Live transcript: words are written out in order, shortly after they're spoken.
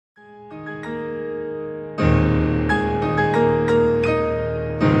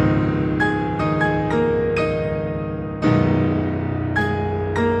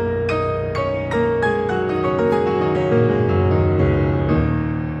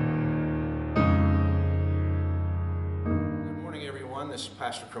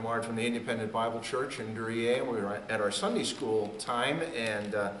Pastor Cremard from the Independent Bible Church in Duryea. We're at our Sunday school time,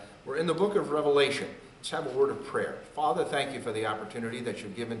 and we're in the book of Revelation. Let's have a word of prayer. Father, thank you for the opportunity that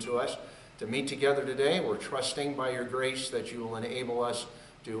you've given to us to meet together today. We're trusting by your grace that you will enable us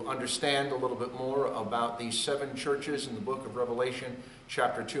to understand a little bit more about these 7 churches in the book of Revelation,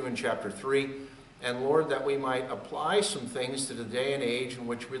 chapter 2 and chapter 3. And Lord, that we might apply some things to the day and age in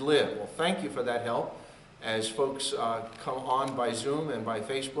which we live. Well, thank you for that help. As folks come on by Zoom and by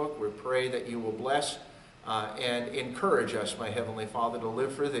Facebook, we pray that you will bless and encourage us, my Heavenly Father, to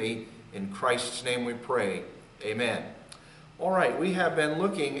live for thee. In Christ's name we pray. Amen. All right, we have been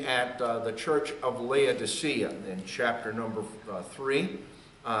looking at the church of Laodicea in chapter number 3.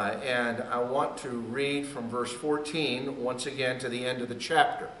 And I want to read from verse 14 once again to the end of the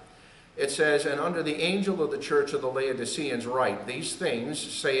chapter. It says, "And unto the angel of the church of the Laodiceans write, These things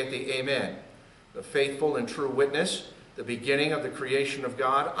saith the Amen, the faithful and true witness, the beginning of the creation of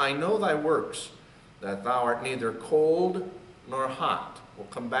God. I know thy works, that thou art neither cold nor hot." We'll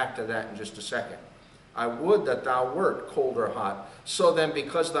come back to that in just a second. "I would that thou wert cold or hot. So then,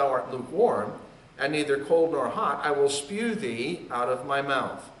 because thou art lukewarm, and neither cold nor hot, I will spew thee out of my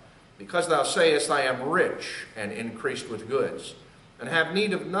mouth. Because thou sayest, I am rich, and increased with goods, and have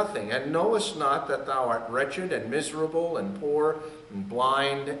need of nothing, and knowest not that thou art wretched, and miserable, and poor, and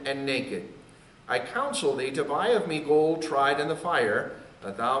blind, and naked. I counsel thee to buy of me gold tried in the fire,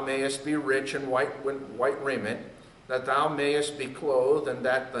 that thou mayest be rich in white raiment, that thou mayest be clothed, and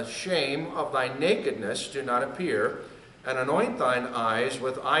that the shame of thy nakedness do not appear, and anoint thine eyes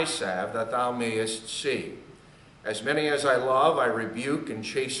with eye salve, that thou mayest see. As many as I love, I rebuke and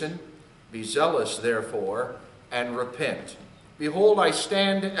chasten. Be zealous, therefore, and repent. Behold, I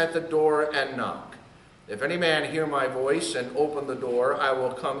stand at the door and knock. If any man hear my voice and open the door, I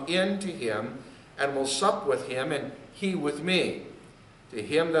will come in to him, and will sup with him, and he with me. To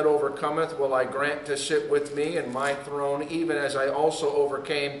him that overcometh will I grant to sit with me in my throne, even as I also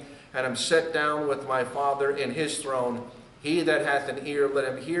overcame, and am set down with my Father in his throne. He that hath an ear, let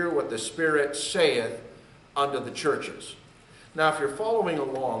him hear what the Spirit saith unto the churches." Now, if you're following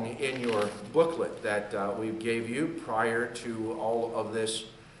along in your booklet that we gave you prior to all of this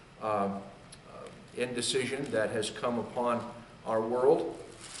indecision that has come upon our world,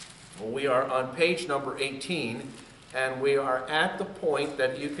 we are on page number 18, and we are at the point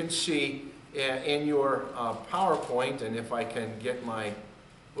that you can see in your PowerPoint, and if I can get my,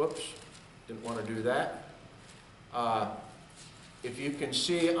 whoops, didn't want to do that. If you can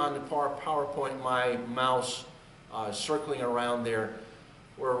see on the PowerPoint my mouse circling around there,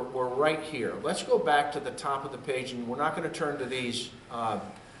 we're right here. Let's go back to the top of the page, and we're not going to turn to these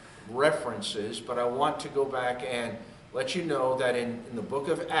references, but I want to go back and let you know that in the book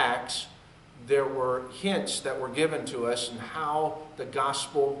of Acts, there were hints that were given to us and how the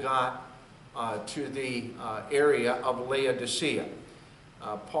gospel got to the area of Laodicea.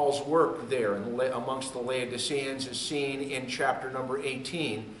 Paul's work there amongst the Laodiceans is seen in chapter number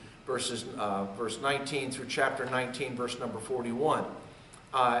 18, verse 19 through chapter 19, verse number 41.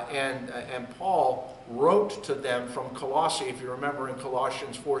 And Paul wrote to them from Colossae, if you remember in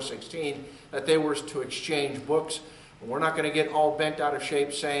Colossians 4:16, that they were to exchange books. We're not going to get all bent out of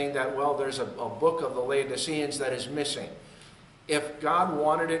shape saying that, well, there's a book of the Laodiceans that is missing. If God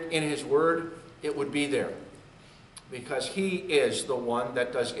wanted it in his word, it would be there. Because he is the one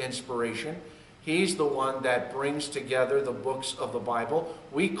that does inspiration. He's the one that brings together the books of the Bible.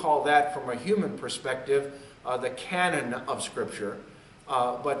 We call that, from a human perspective, the canon of Scripture.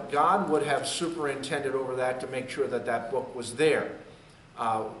 But God would have superintended over that to make sure that that book was there.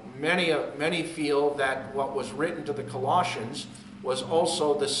 Many feel that what was written to the Colossians was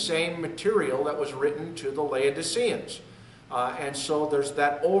also the same material that was written to the Laodiceans. And so there's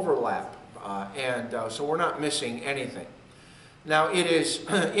that overlap. So we're not missing anything. Now, it is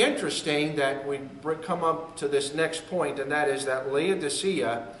interesting that we come up to this next point, and that is that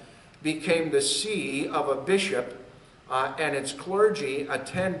Laodicea became the see of a bishop, and its clergy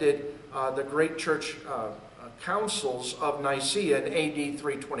attended the great church councils of Nicaea in AD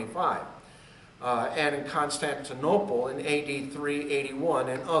 325, and in Constantinople in AD 381,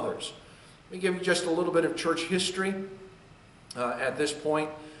 and others. Let me give you just a little bit of church history at this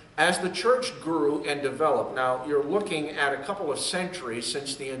point. As the church grew and developed, now you're looking at a couple of centuries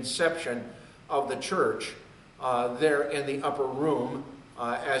since the inception of the church there in the upper room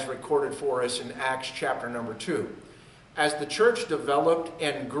as recorded for us in Acts chapter number 2. As the church developed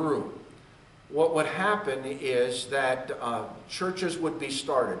and grew, what would happen is that churches would be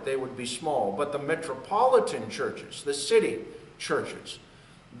started. They would be small, but the metropolitan churches, the city churches,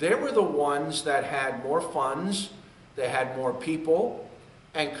 they were the ones that had more funds, they had more people,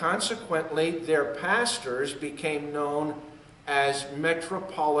 and consequently their pastors became known as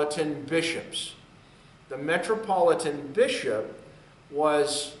metropolitan bishops. The metropolitan bishop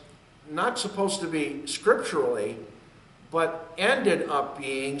was not supposed to be scripturally, but ended up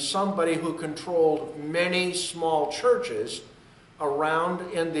being somebody who controlled many small churches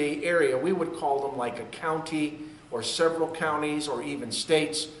around in the area. We would call them like a county or several counties or even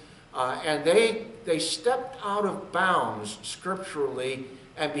states. And they stepped out of bounds scripturally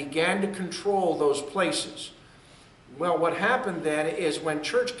and began to control those places. Well, what happened then is when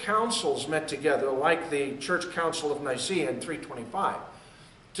church councils met together, like the Church Council of Nicaea in 325,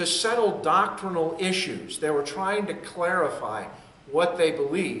 to settle doctrinal issues, they were trying to clarify what they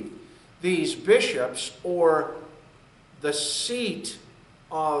believed. These bishops, or the seat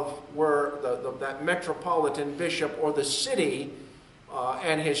of where that metropolitan bishop or the city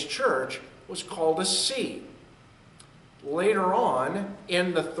and his church was called a see. Later on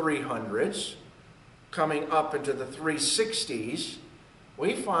in the 300s, coming up into the 360s,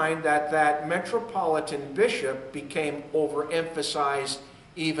 we find that metropolitan bishop became overemphasized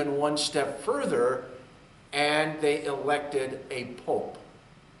even one step further, and they elected a pope.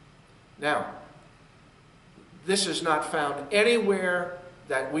 Now, this is not found anywhere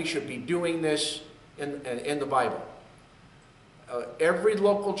that we should be doing this in the Bible. Every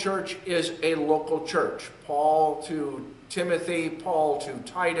local church is a local church. Paul to Timothy, Paul to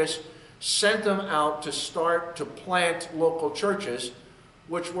Titus, sent them out to start to plant local churches,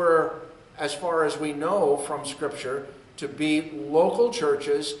 which were, as far as we know from Scripture, to be local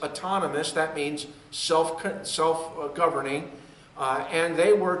churches, autonomous, that means self-governing, and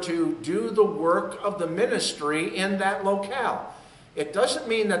they were to do the work of the ministry in that locale. It doesn't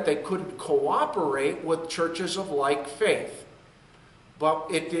mean that they couldn't cooperate with churches of like faith, but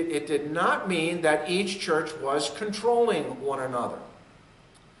it did not mean that each church was controlling one another.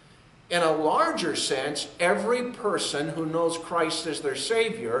 In a larger sense, every person who knows Christ as their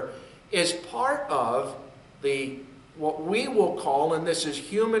Savior is part of what we will call, and this is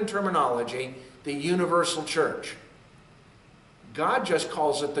human terminology, the universal church. God just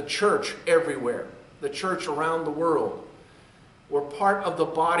calls it the church everywhere, the church around the world. We're part of the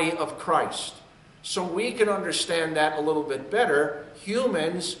body of Christ. So we can understand that a little bit better.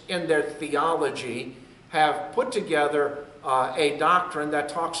 Humans, in their theology, have put together a doctrine that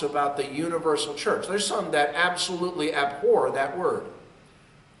talks about the universal church. There's some that absolutely abhor that word.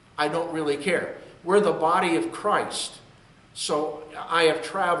 I don't really care. We're the body of Christ. So I have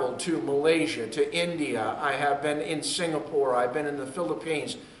traveled to Malaysia, to India. I have been in Singapore. I've been in the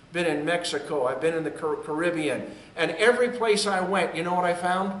Philippines, been in Mexico. I've been in the Caribbean. And every place I went, you know what I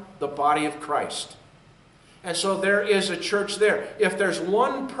found? The body of Christ. And so there is a church there. If there's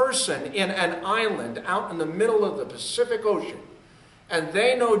one person in an island out in the middle of the Pacific Ocean, and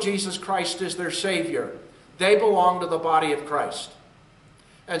they know Jesus Christ is their Savior, they belong to the body of Christ.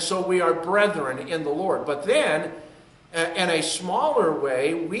 And so we are brethren in the Lord. But then, in a smaller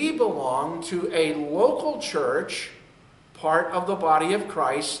way, we belong to a local church, part of the body of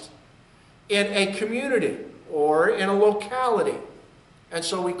Christ, in a community or in a locality. And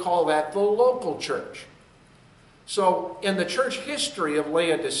so we call that the local church. So in the church history of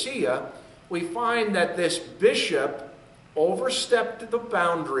Laodicea, we find that this bishop overstepped the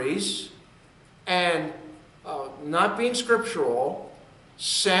boundaries and, not being scriptural,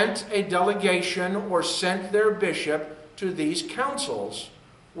 sent a delegation or sent their bishop to these councils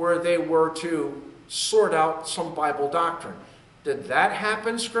where they were to sort out some Bible doctrine. Did that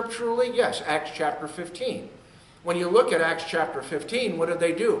happen scripturally? Yes, Acts chapter 15. When you look at Acts chapter 15, what did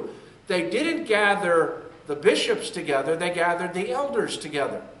they do? They didn't gather the bishops together, they gathered the elders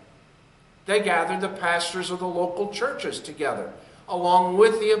together. They gathered the pastors of the local churches together, along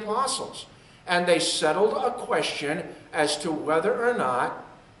with the apostles. And they settled a question as to whether or not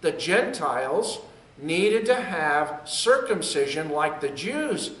the Gentiles needed to have circumcision like the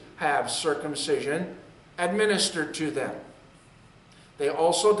Jews have circumcision administered to them. They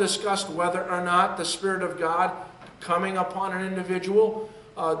also discussed whether or not the Spirit of God coming upon an individual,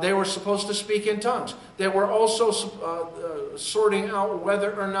 they were supposed to speak in tongues. They were also sorting out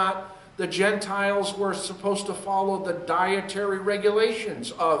whether or not the Gentiles were supposed to follow the dietary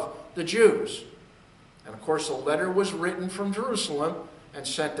regulations of the Jews. And of course, a letter was written from Jerusalem and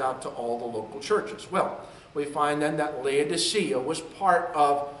sent out to all the local churches. Well, we find then that Laodicea was part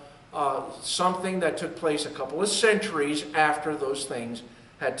of something that took place a couple of centuries after those things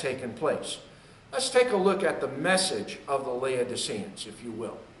had taken place. Let's take a look at the message of the Laodiceans, if you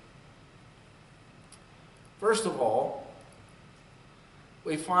will. First of all,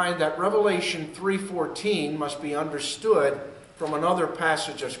 we find that Revelation 3:14 must be understood from another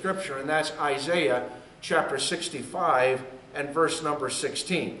passage of Scripture, and that's Isaiah chapter 65 and verse number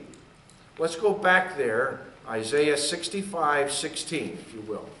 16. Let's go back there, Isaiah 65:16, if you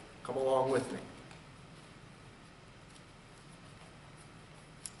will. Come along with me.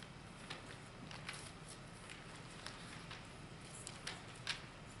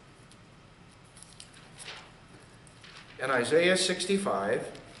 In Isaiah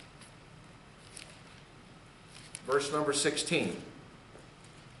 65, verse number 16,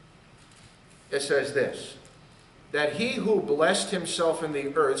 it says this, that he who blessed himself in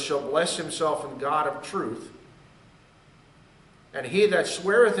the earth shall bless himself in God of truth, and he that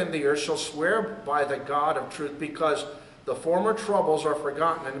sweareth in the earth shall swear by the God of truth, because the former troubles are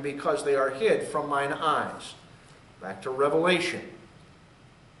forgotten, and because they are hid from mine eyes. Back to Revelation,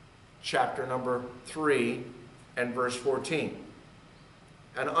 chapter number 3, and verse 14.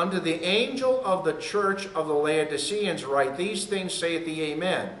 And unto the angel of the church of the Laodiceans write, these things saith the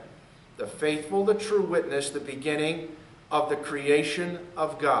Amen, the faithful, the true witness, the beginning of the creation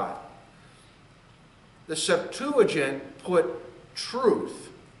of God. The Septuagint put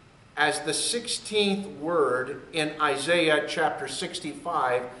truth as the 16th word in Isaiah chapter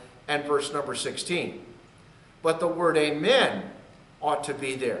 65 and verse number 16. But the word amen ought to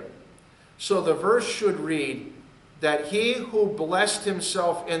be there. So the verse should read, that he who blessed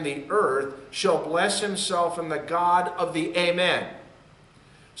himself in the earth shall bless himself in the God of the Amen.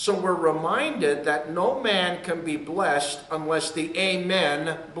 So we're reminded that no man can be blessed unless the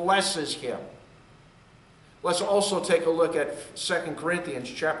Amen blesses him. Let's also take a look at 2 Corinthians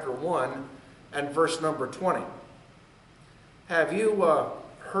chapter 1 and verse number 20. Have you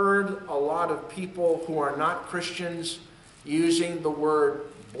heard a lot of people who are not Christians using the word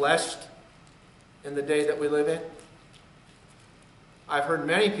blessed in the day that we live in? I've heard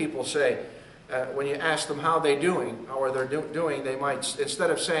many people say, when you ask them how they're doing, they might, instead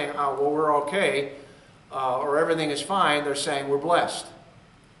of saying, oh, well, we're okay, or everything is fine, they're saying, we're blessed.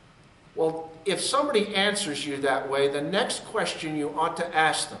 Well, if somebody answers you that way, the next question you ought to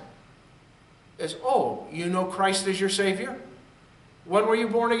ask them is, oh, you know Christ as your Savior? When were you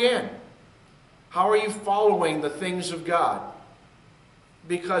born again? How are you following the things of God?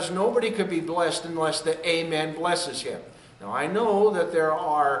 Because nobody could be blessed unless the Amen blesses him. Now, I know that there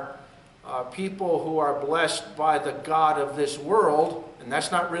are people who are blessed by the God of this world, and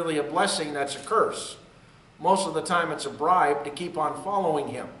that's not really a blessing, that's a curse. Most of the time it's a bribe to keep on following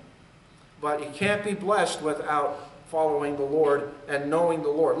him. But you can't be blessed without following the Lord and knowing the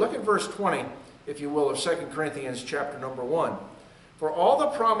Lord. Look at verse 20, if you will, of 2 Corinthians chapter number 1. For all the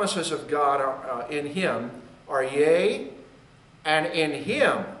promises of God in him are yea, and in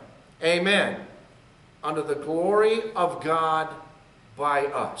him, amen, unto the glory of God by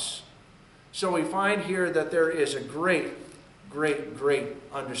us. So we find here that there is a great, great, great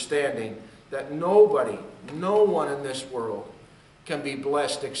understanding that nobody, no one in this world can be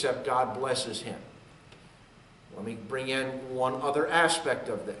blessed except God blesses him. Let me bring in one other aspect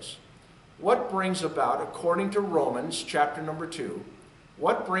of this. What brings about, according to Romans chapter number 2,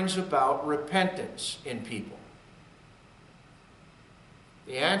 what brings about repentance in people?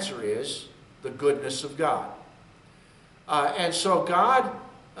 The answer is the goodness of God. And so God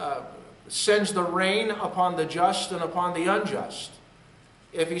sends the rain upon the just and upon the unjust.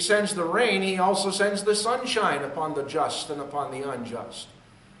 If he sends the rain, he also sends the sunshine upon the just and upon the unjust.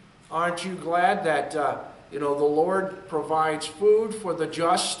 Aren't you glad that the Lord provides food for the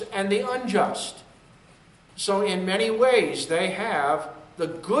just and the unjust? So in many ways they have the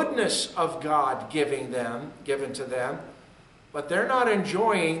goodness of God given to them, but they're not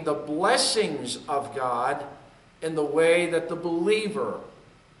enjoying the blessings of God in the way that the believer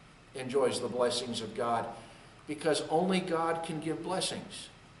enjoys the blessings of God, because only God can give blessings.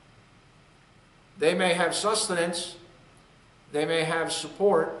 They may have sustenance, they may have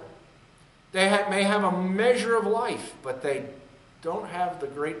support, they may have a measure of life, but they don't have the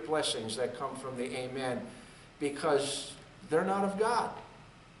great blessings that come from the Amen, because they're not of God.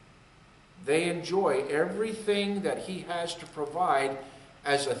 They enjoy everything that he has to provide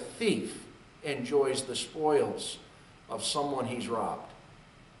as a thief enjoys the spoils of someone he's robbed.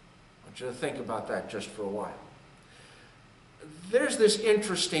 I want you to think about that just for a while. There's this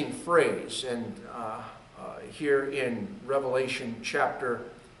interesting phrase here in Revelation chapter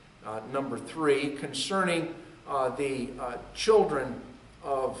number 3 concerning the children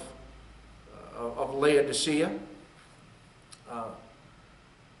of Laodicea.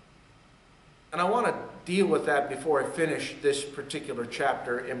 And I want to deal with that before I finish this particular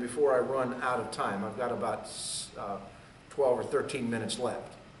chapter and before I run out of time. I've got about 12 or 13 minutes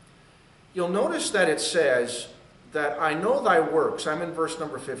left. You'll notice that it says that I know thy works, I'm in verse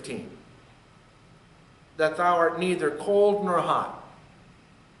number 15, that thou art neither cold nor hot.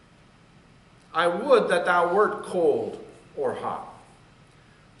 I would that thou wert cold or hot.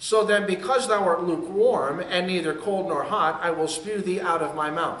 So then, because thou art lukewarm and neither cold nor hot, I will spew thee out of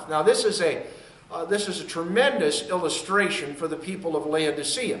my mouth. Now, this is a tremendous illustration for the people of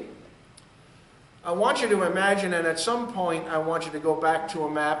Laodicea. I want you to imagine, and at some point I want you to go back to a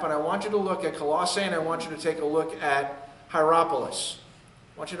map, and I want you to look at Colossae, and I want you to take a look at Hierapolis.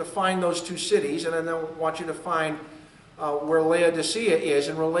 I want you to find those two cities, and then I want you to find where Laodicea is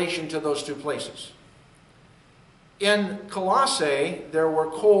in relation to those two places. In Colossae, there were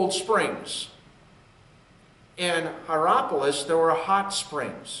cold springs. In Hierapolis, there were hot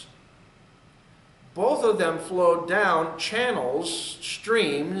springs. Both of them flowed down channels,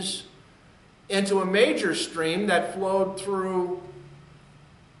 streams, into a major stream that flowed through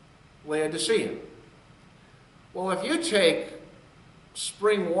Laodicea. Well, if you take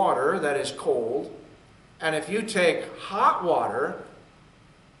spring water that is cold, and if you take hot water,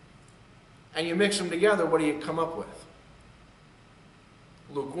 and you mix them together, what do you come up with?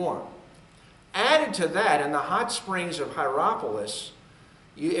 Lukewarm. Added to that, in the hot springs of Hierapolis,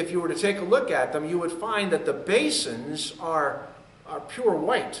 if you were to take a look at them, you would find that the basins are pure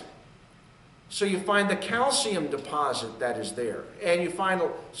white. So you find the calcium deposit that is there, and you find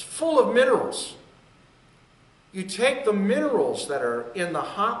it's full of minerals. You take the minerals that are in the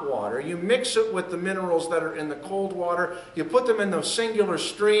hot water, you mix it with the minerals that are in the cold water, you put them in the singular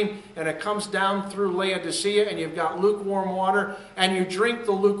stream, and it comes down through Laodicea, and you've got lukewarm water, and you drink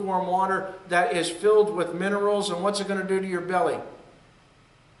the lukewarm water that is filled with minerals, and what's it going to do to your belly?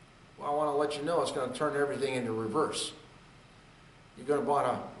 Well, I want to let you know it's going to turn everything into reverse. You're going to want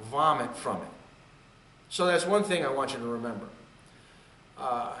to vomit from it. So that's one thing I want you to remember.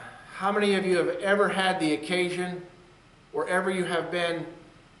 How many of you have ever had the occasion, wherever you have been,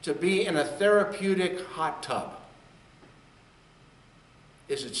 to be in a therapeutic hot tub?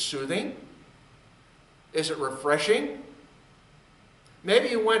 Is it soothing? Is it refreshing? Maybe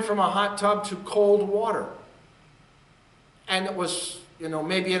you went from a hot tub to cold water. And it was,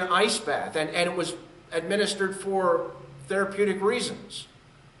 maybe an ice bath. And it was administered for therapeutic reasons.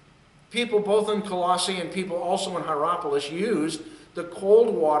 People both in Colossae and people also in Hierapolis used the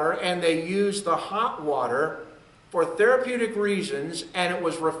cold water, and they used the hot water for therapeutic reasons, and it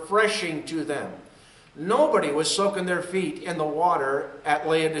was refreshing to them. Nobody was soaking their feet in the water at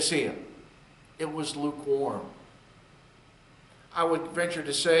Laodicea. It was lukewarm. I would venture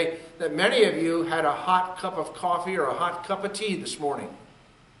to say that many of you had a hot cup of coffee or a hot cup of tea this morning.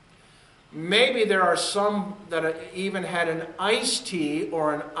 Maybe there are some that even had an iced tea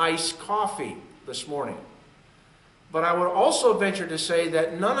or an iced coffee this morning. But I would also venture to say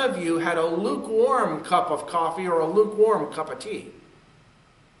that none of you had a lukewarm cup of coffee or a lukewarm cup of tea.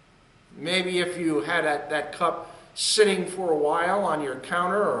 Maybe if you had that cup sitting for a while on your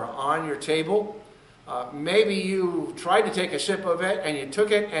counter or on your table, maybe you tried to take a sip of it and you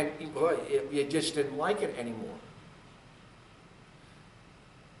took it and you just didn't like it anymore.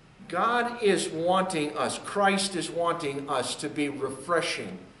 God is wanting us, Christ is wanting us to be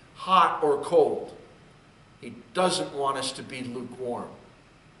refreshing, hot or cold. He doesn't want us to be lukewarm.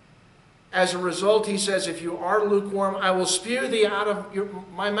 As a result, he says, if you are lukewarm, I will spew thee out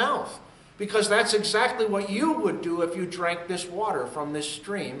of my mouth. Because that's exactly what you would do if you drank this water from this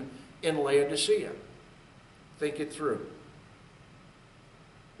stream in Laodicea. Think it through.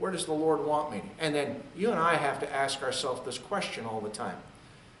 Where does the Lord want me? And then you and I have to ask ourselves this question all the time.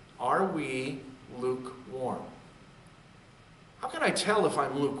 Are we lukewarm? How can I tell if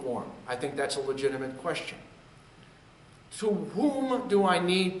I'm lukewarm? I think that's a legitimate question. To whom do I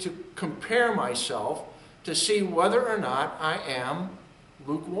need to compare myself to see whether or not I am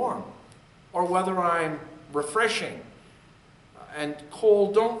lukewarm? Or whether I'm refreshing? And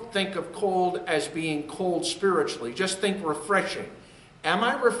cold, don't think of cold as being cold spiritually. Just think refreshing. Am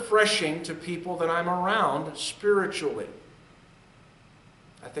I refreshing to people that I'm around spiritually?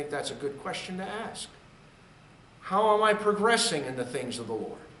 I think that's a good question to ask. How am I progressing in the things of the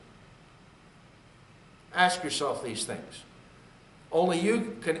Lord? Ask yourself these things. Only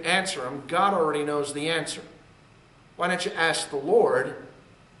you can answer them. God already knows the answer. Why don't you ask the Lord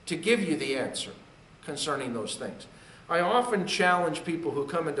to give you the answer concerning those things? I often challenge people who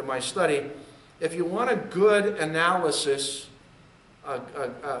come into my study, if you want a good analysis, a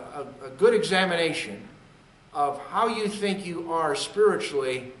good examination of how you think you are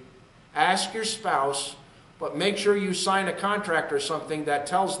spiritually, ask your spouse, but make sure you sign a contract or something that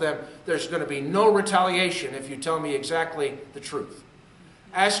tells them there's going to be no retaliation if you tell me exactly the truth.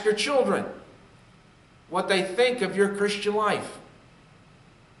 Ask your children. what they think of your Christian life.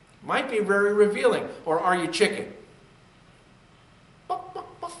 Might be very revealing. Or are you chicken? Buck,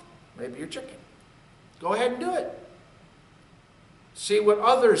 buck, buck. Maybe you're chicken. Go ahead and do it. See what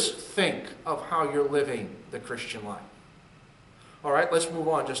others think of how you're living the Christian life. All right, let's move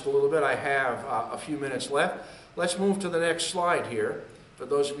on just a little bit. I have a few minutes left. Let's move to the next slide here, for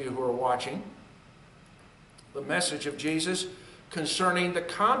those of you who are watching. The message of Jesus concerning the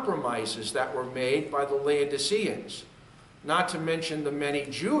compromises that were made by the Laodiceans, not to mention the many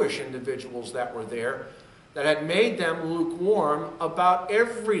Jewish individuals that were there that had made them lukewarm about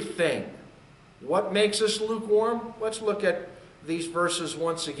everything. What makes us lukewarm? Let's look at these verses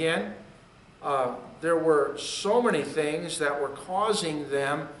once again. There were so many things that were causing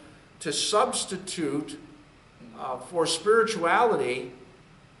them to substitute for spirituality.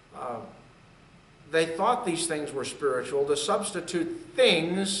 They thought these things were spiritual, to substitute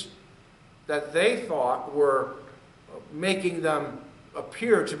things that they thought were making them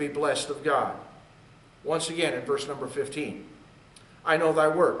appear to be blessed of God. Once again, in verse number 15, I know thy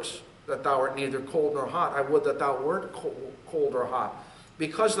works, that thou art neither cold nor hot. I would that thou wert cold or hot.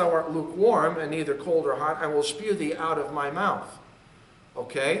 Because thou art lukewarm and neither cold or hot, I will spew thee out of my mouth.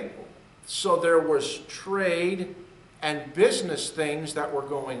 Okay? So there was trade and business things that were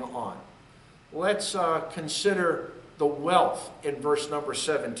going on. Let's consider the wealth in verse number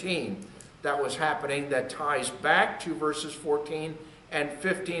 17 that was happening, that ties back to verses 14 and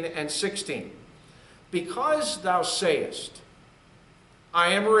 15 and 16. Because thou sayest, I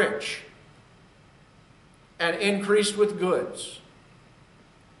am rich, and increased with goods,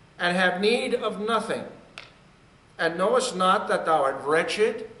 and have need of nothing, and knowest not that thou art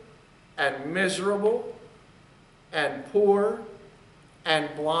wretched, and miserable, and poor,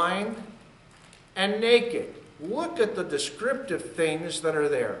 and blind, and naked. Look at the descriptive things that are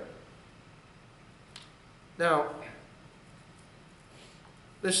there. Now,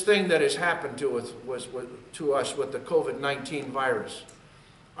 this thing that has happened to us with the COVID-19 virus,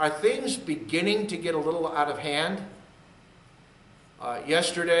 are things beginning to get a little out of hand?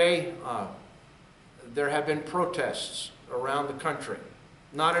 Yesterday, there have been protests around the country.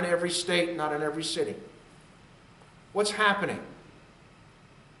 Not in every state, not in every city. What's happening?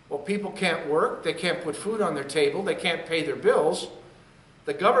 Well, people can't work, they can't put food on their table, they can't pay their bills.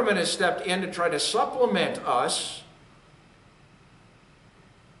 The government has stepped in to try to supplement us.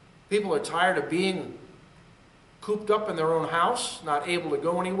 People are tired of being cooped up in their own house, not able to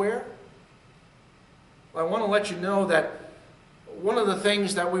go anywhere. I want to let you know that one of the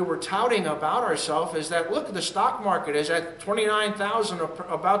things that we were touting about ourselves is that, look, the stock market is at 29,000,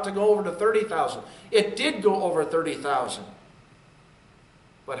 about to go over to 30,000. It did go over 30,000.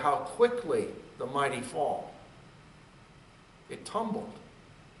 But how quickly the mighty fall. It tumbled.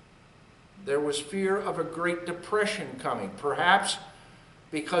 There was fear of a Great Depression coming, perhaps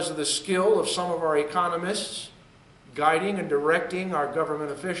because of the skill of some of our economists guiding and directing our government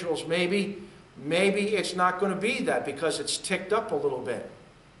officials. Maybe it's not going to be that because it's ticked up a little bit.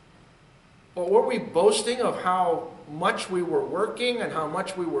 But were we boasting of how much we were working and how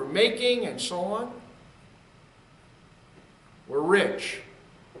much we were making and so on? We're rich.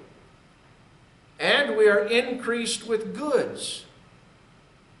 And we are increased with goods.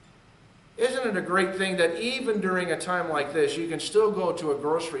 Isn't it a great thing that even during a time like this, you can still go to a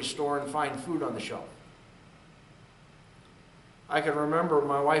grocery store and find food on the shelf? I can remember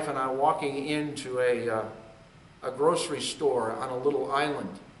my wife and I walking into a grocery store on a little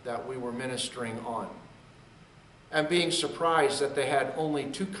island that we were ministering on, and being surprised that they had only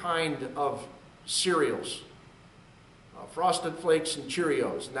two kinds of cereals. Frosted Flakes and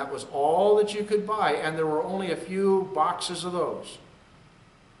Cheerios, and that was all that you could buy, and there were only a few boxes of those.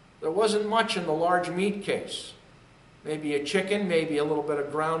 There wasn't much in the large meat case. Maybe a chicken, maybe a little bit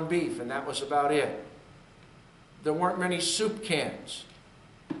of ground beef, and that was about it. There weren't many soup cans.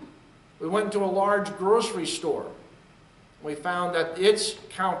 We went into a large grocery store. We found that its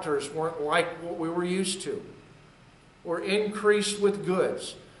counters weren't like what we were used to. We're increased with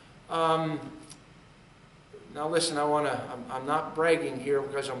goods. Now listen, I'm not bragging here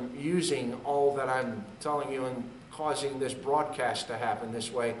because I'm using all that I'm telling you and causing this broadcast to happen this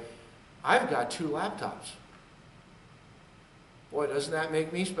way. I've got 2 laptops. Boy, doesn't that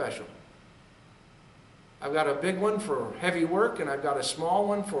make me special. I've got a big one for heavy work, and I've got a small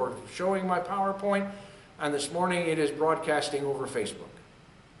one for showing my PowerPoint, and this morning it is broadcasting over Facebook.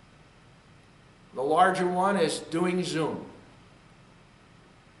 The larger one is doing Zoom.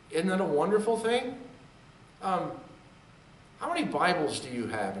 Isn't that a wonderful thing? How many Bibles do you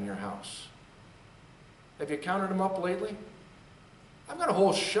have in your house? Have you counted them up lately? I've got a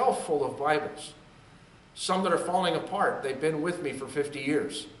whole shelf full of Bibles. Some that are falling apart. They've been with me for 50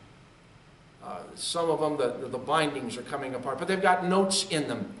 years. Some of them, the bindings are coming apart, but they've got notes in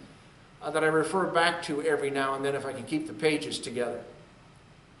them that I refer back to every now and then if I can keep the pages together.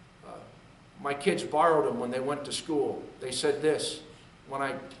 My kids borrowed them when they went to school. They said this when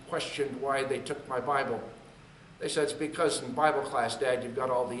I questioned why they took my Bible. They said, it's because in Bible class, Dad, you've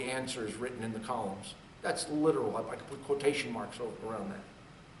got all the answers written in the columns. That's literal. I could put quotation marks around that.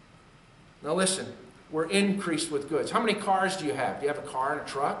 Now listen, we're increased with goods. How many cars do you have? Do you have a car and a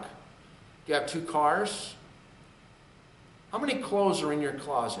truck? Do you have 2 cars? How many clothes are in your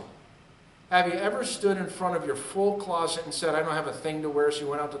closet? Have you ever stood in front of your full closet and said, I don't have a thing to wear, so you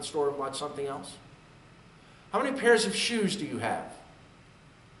went out to the store and bought something else? How many pairs of shoes do you have?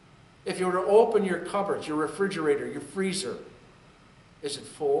 If you were to open your cupboards, your refrigerator, your freezer, is it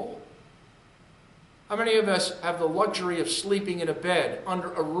full? How many of us have the luxury of sleeping in a bed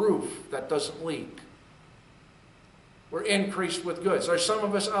under a roof that doesn't leak? We're increased with goods. There's some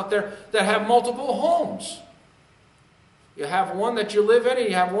of us out there that have multiple homes. You have one that you live in and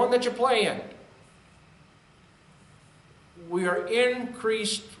you have one that you play in. We are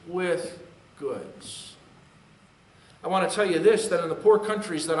increased with goods. I want to tell you this, that in the poor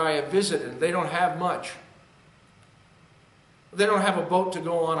countries that I have visited, they don't have much. They don't have a boat to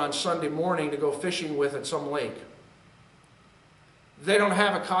go on Sunday morning to go fishing with at some lake. They don't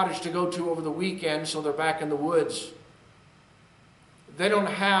have a cottage to go to over the weekend, so they're back in the woods. They don't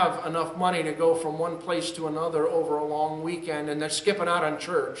have enough money to go from one place to another over a long weekend, and they're skipping out on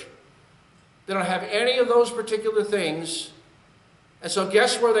church. They don't have any of those particular things. And so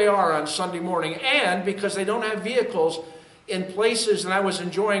guess where they are on Sunday morning? And because they don't have vehicles in places, and I was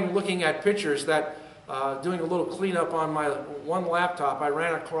enjoying looking at pictures that, doing a little cleanup on my one laptop, I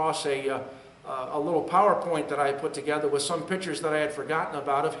ran across a little PowerPoint that I put together with some pictures that I had forgotten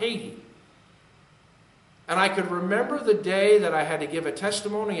about of Haiti. And I could remember the day that I had to give a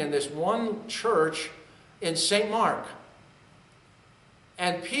testimony in this one church in St. Mark.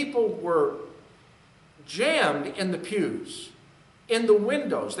 And people were jammed in the pews, in the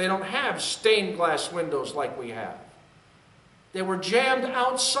windows. They don't have stained glass windows like we have. They were jammed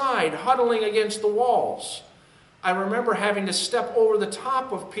outside, huddling against the walls. I remember having to step over the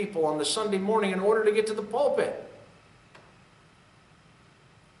top of people on the Sunday morning in order to get to the pulpit.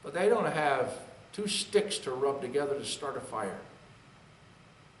 But they don't have 2 sticks to rub together to start a fire.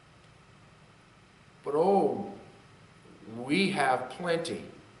 But oh, we have plenty.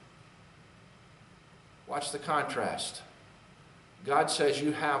 Watch the contrast. God says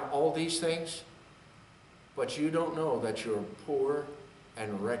you have all these things, but you don't know that you're poor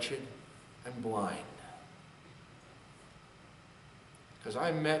and wretched and blind. Because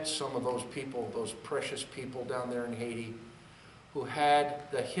I met some of those people, those precious people down there in Haiti, who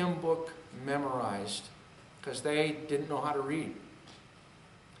had the hymn book memorized because they didn't know how to read.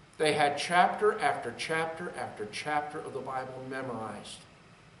 They had chapter after chapter after chapter of the Bible memorized.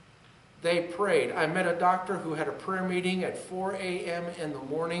 They prayed. I met a doctor who had a prayer meeting at 4 a.m. in the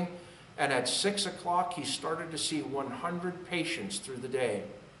morning, and at 6 o'clock he started to see 100 patients through the day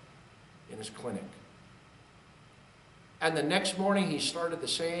in his clinic. And the next morning he started the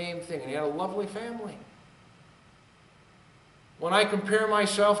same thing, and he had a lovely family. When I compare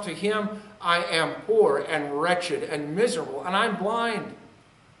myself to him, I am poor and wretched and miserable, and I'm blind.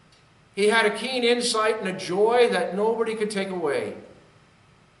 He had a keen insight and a joy that nobody could take away.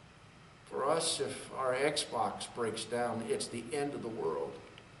 For us, if our Xbox breaks down, it's the end of the world.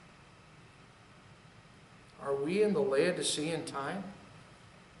 Are we in the Laodicean time?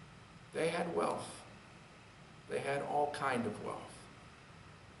 They had wealth. They had all kind of wealth.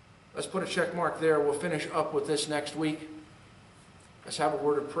 Let's put a check mark there. We'll finish up with this next week. Let's have a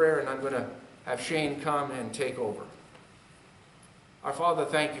word of prayer, and I'm going to have Shane come and take over. Our Father,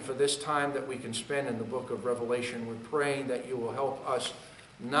 thank you for this time that we can spend in the book of Revelation. We're praying that you will help us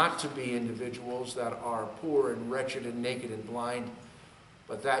not to be individuals that are poor and wretched and naked and blind,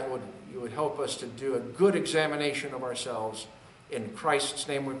 but that you would help us to do a good examination of ourselves. In Christ's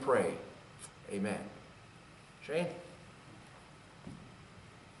name we pray. Amen. Shane?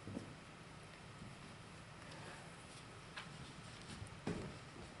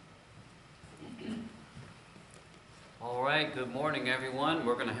 All right, good morning, everyone.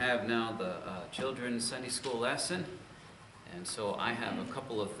 We're going to have now the children's Sunday school lesson. And so I have a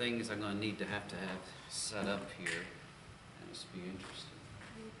couple of things I'm going to need to have set up here. And this will be interesting.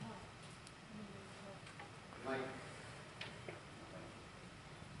 Mike.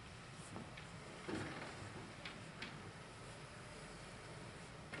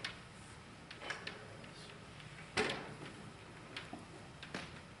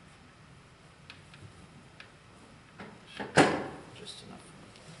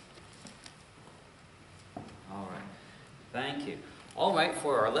 All right,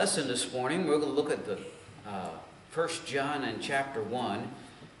 for our lesson this morning, we're going to look at the 1 John and chapter 1.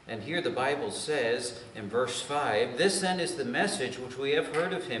 And here the Bible says in verse 5, "This then is the message which we have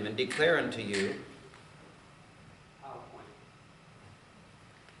heard of him and declare unto you,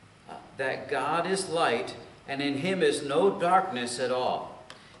 that God is light, and in him is no darkness at all.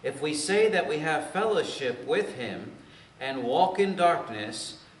 If we say that we have fellowship with him and walk in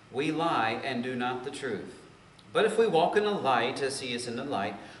darkness, we lie and do not the truth. But if we walk in the light, as he is in the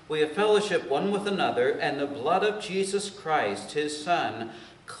light, we have fellowship one with another, and the blood of Jesus Christ, his Son,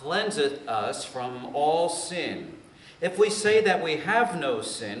 cleanseth us from all sin. If we say that we have no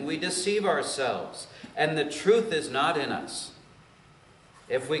sin, we deceive ourselves, and the truth is not in us.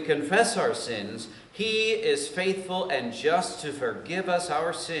 If we confess our sins, he is faithful and just to forgive us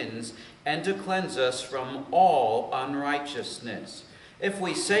our sins and to cleanse us from all unrighteousness. If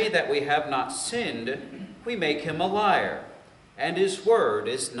we say that we have not sinned, we make him a liar, and his word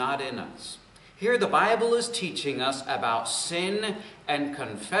is not in us." Here the Bible is teaching us about sin and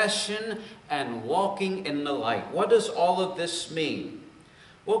confession and walking in the light. What does all of this mean?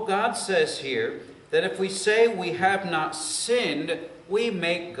 Well, God says here that if we say we have not sinned, we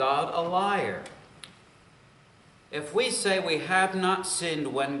make God a liar. If we say we have not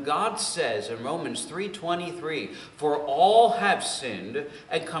sinned when God says in Romans 3:23, "For all have sinned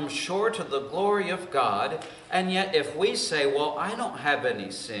and come short of the glory of God," and yet if we say, "Well, I don't have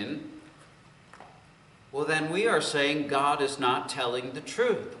any sin," well, then we are saying God is not telling the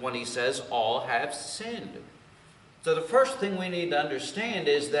truth when he says all have sinned. So the first thing we need to understand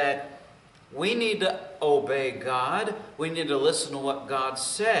is that we need to obey God. We need to listen to what God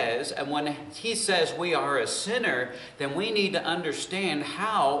says. And when he says we are a sinner, then we need to understand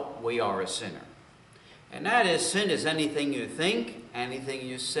how we are a sinner. And that is, sin is anything you think, anything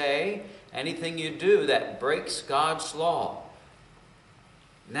you say, anything you do that breaks God's law.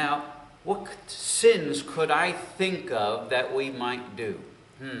 Now, what sins could I think of that we might do?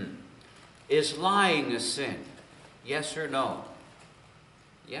 Is lying a sin? Yes or no?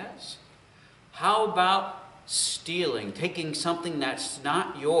 Yes. How about stealing, taking something that's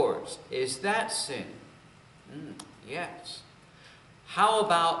not yours? Is that sin? Yes. How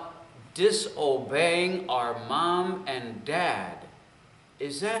about disobeying our mom and dad?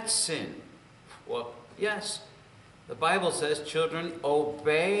 Is that sin? Well, yes. The Bible says, "Children,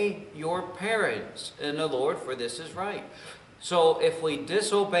 obey your parents in the Lord, for this is right." So if we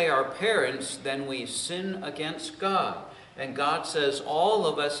disobey our parents, then we sin against God. And God says all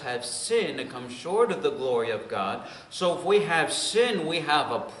of us have sinned and come short of the glory of God. So if we have sin, we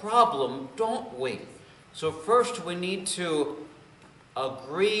have a problem, don't we? So first we need to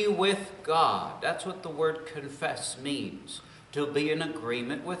agree with God. That's what the word confess means. To be in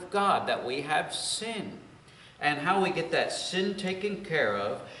agreement with God, that we have sinned. And how we get that sin taken care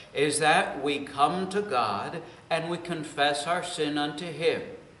of is that we come to God and we confess our sin unto him.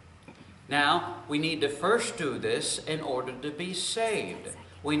 Now, we need to first do this in order to be saved.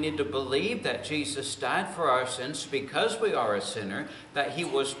 We need to believe that Jesus died for our sins because we are a sinner, that he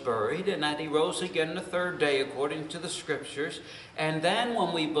was buried, and that he rose again the third day according to the Scriptures. And then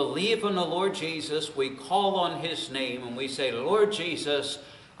when we believe in the Lord Jesus, we call on his name and we say, "Lord Jesus,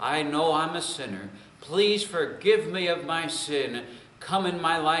 I know I'm a sinner. Please forgive me of my sin. Come in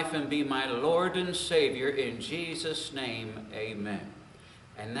my life and be my Lord and Savior. In Jesus' name, amen."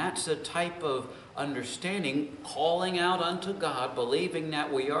 And that's the type of understanding, calling out unto God, believing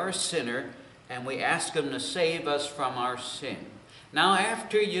that we are a sinner, and we ask him to save us from our sin. Now,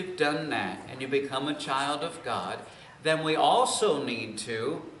 after you've done that, and you become a child of God, then we also need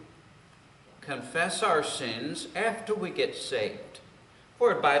to confess our sins after we get saved.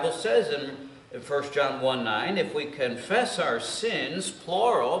 For the Bible says in 1 John 1:9, if we confess our sins,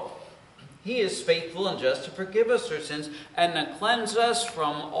 plural, he is faithful and just to forgive us our sins and to cleanse us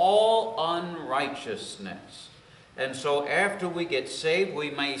from all unrighteousness. And so after we get saved, we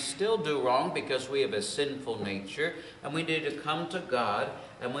may still do wrong because we have a sinful nature, and we need to come to God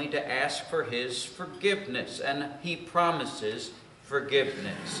and we need to ask for his forgiveness, and he promises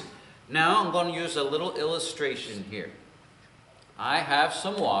forgiveness. Now I'm going to use a little illustration here. I have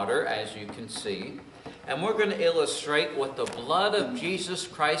some water, as you can see, and we're going to illustrate what the blood of Jesus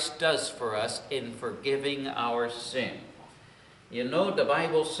Christ does for us in forgiving our sin. You know, the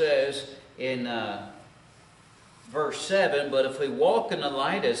Bible says in verse 7, "But if we walk in the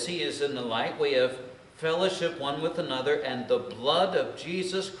light as he is in the light, we have fellowship one with another, and the blood of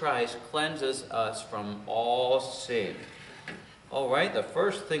Jesus Christ cleanses us from all sin." All right, the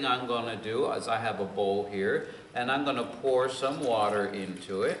first thing I'm going to do is I have a bowl here, and I'm going to pour some water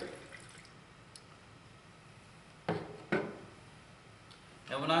into it.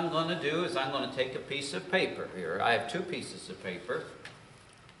 going to do is I'm going to take a piece of paper here. I have 2 pieces of paper.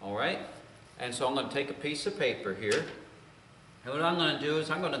 All right? And so I'm going to take a piece of paper here. And what I'm going to do is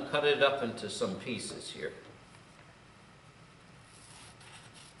I'm going to cut it up into some pieces here.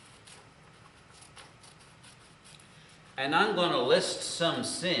 And I'm going to list some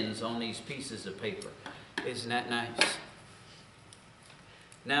sins on these pieces of paper. Isn't that nice?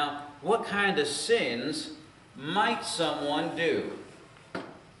 Now, what kind of sins might someone do?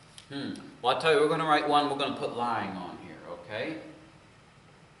 Well, I'll tell you, we're going to write one. We're going to put lying on here, okay?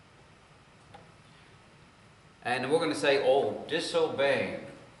 And we're going to say, oh, disobeying.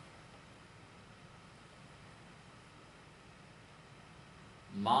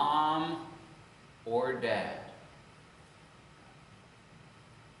 Mom or dad.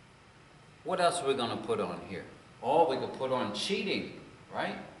 What else are we going to put on here? Oh, we could put on cheating,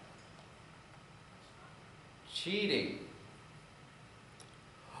 right? Cheating.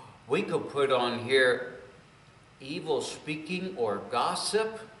 We could put on here evil speaking or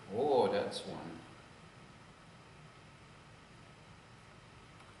gossip. Oh, that's one.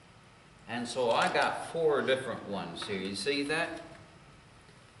 And so I got 4 different ones here. You see that?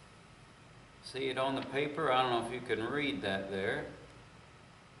 See it on the paper? I don't know if you can read that there.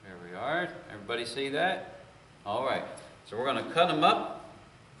 There we are. Everybody see that? All right. So we're going to cut them up,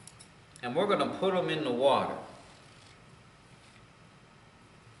 and we're going to put them in the water.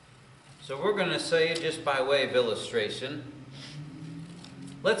 So we're going to say, just by way of illustration,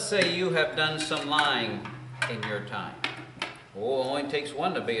 let's say you have done some lying in your time. Oh, it only takes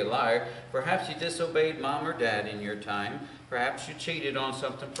one to be a liar. Perhaps you disobeyed mom or dad in your time. Perhaps you cheated on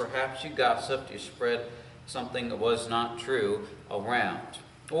something. Perhaps you gossiped. You spread something that was not true around.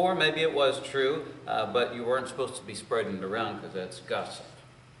 Or maybe it was true, but you weren't supposed to be spreading it around because that's gossip.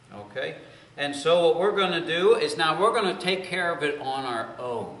 Okay? And so what we're going to do is now we're going to take care of it on our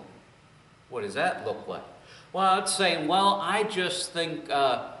own. What does that look like? Well, it's saying, well, I just think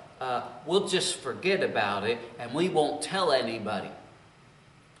we'll just forget about it and we won't tell anybody.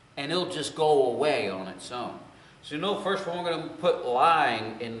 And it'll just go away on its own. So you know, first we're going to put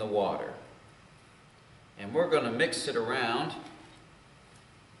lying in the water. And we're going to mix it around.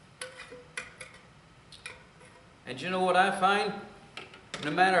 And you know what I find?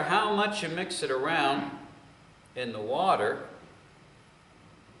 No matter how much you mix it around in the water,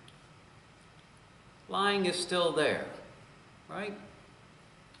 lying is still there, right?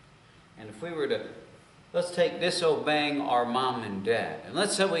 And if we were to, let's take disobeying our mom and dad. And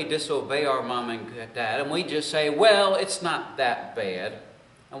let's say we disobey our mom and dad, and we just say, well, it's not that bad,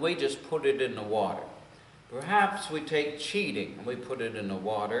 and we just put it in the water. Perhaps we take cheating, and we put it in the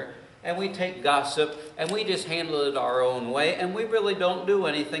water, and we take gossip, and we just handle it our own way, and we really don't do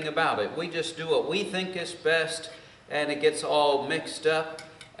anything about it. We just do what we think is best, and it gets all mixed up.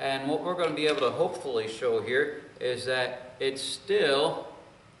 And what we're going to be able to hopefully show here is that it's still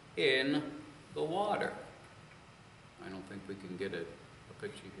in the water. I don't think we can get a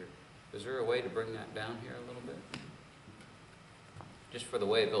picture here. Is there a way to bring that down here a little bit? Just for the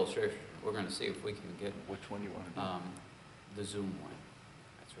way of illustration, we're going to see if we can get Which one do you want to do? the zoom one.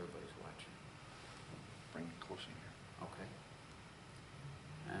 That's where everybody's watching. Bring it closer here. Okay.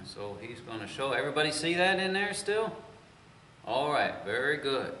 And so he's going to show. Everybody see that in there still? All right, very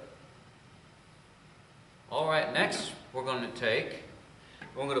good. All right, next we're going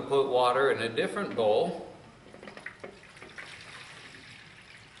to put water in a different bowl.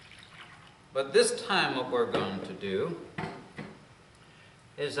 But this time what we're going to do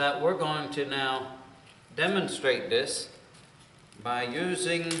is that we're going to now demonstrate this by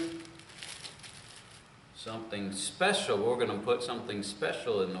using something special. We're going to put something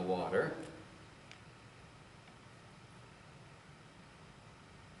special in the water.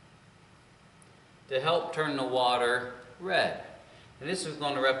 To help turn the water red. And this is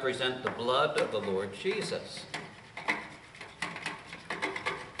going to represent the blood of the Lord Jesus.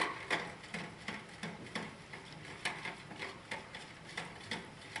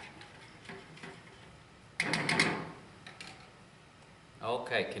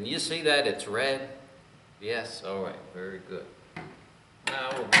 Okay, can you see that it's red? Yes, all right, very good. Now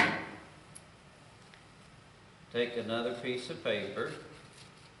we're going to take another piece of paper.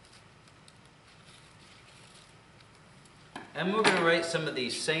 And we're going to write some of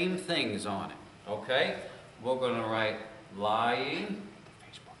these same things on it, okay? We're going to write lying.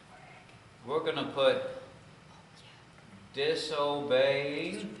 We're going to put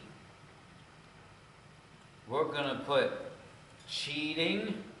disobeying. We're going to put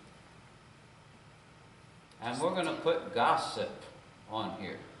cheating. And we're going to put gossip on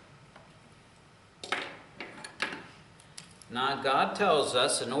here. Now, God tells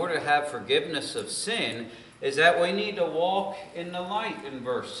us in order to have forgiveness of sin is that we need to walk in the light in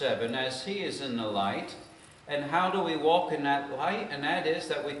verse 7 as He is in the light. And how do we walk in that light? And that is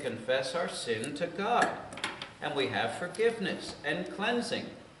that we confess our sin to God. And we have forgiveness and cleansing.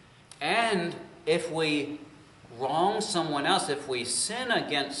 And if we wrong someone else, if we sin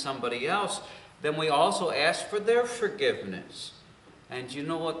against somebody else, then we also ask for their forgiveness. And you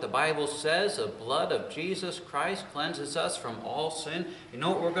know what the Bible says? The blood of Jesus Christ cleanses us from all sin. You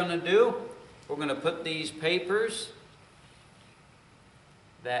know what we're going to do? We're going to put these papers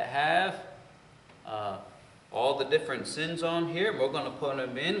that have all the different sins on here. We're going to put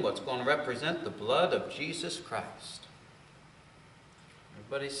them in what's going to represent the blood of Jesus Christ.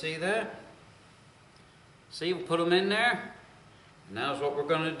 Everybody see that? See, we put them in there. And now's what we're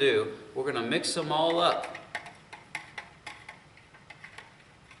going to do. We're going to mix them all up.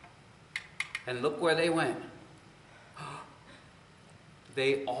 And look where they went.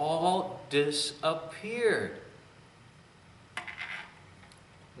 They all disappeared.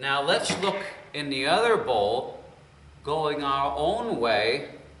 Now let's look in the other bowl, going our own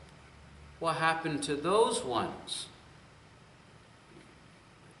way. What happened to those ones?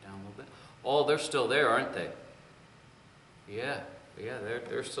 Down a little bit. Oh, they're still there, aren't they? Yeah,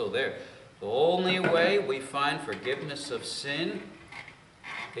 they're still there. The only way we find forgiveness of sin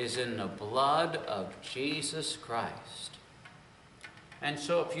is in the blood of Jesus Christ. And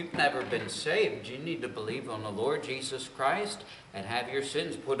so if you've never been saved, you need to believe on the Lord Jesus Christ and have your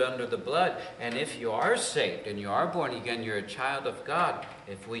sins put under the blood. And if you are saved and you are born again, you're a child of God.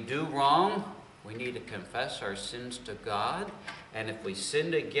 If we do wrong, we need to confess our sins to God. And if we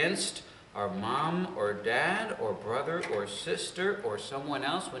sinned against our mom or dad or brother or sister or someone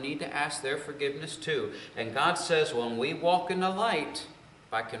else, we need to ask their forgiveness too. And God says when we walk in the light,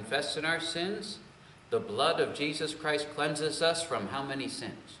 by confessing our sins, the blood of Jesus Christ cleanses us from how many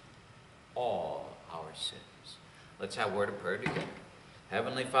sins? All our sins. Let's have a word of prayer together.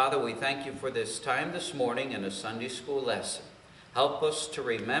 Heavenly Father, we thank you for this time this morning in a Sunday school lesson. Help us to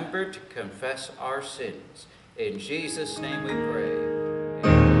remember to confess our sins. In Jesus' name we pray.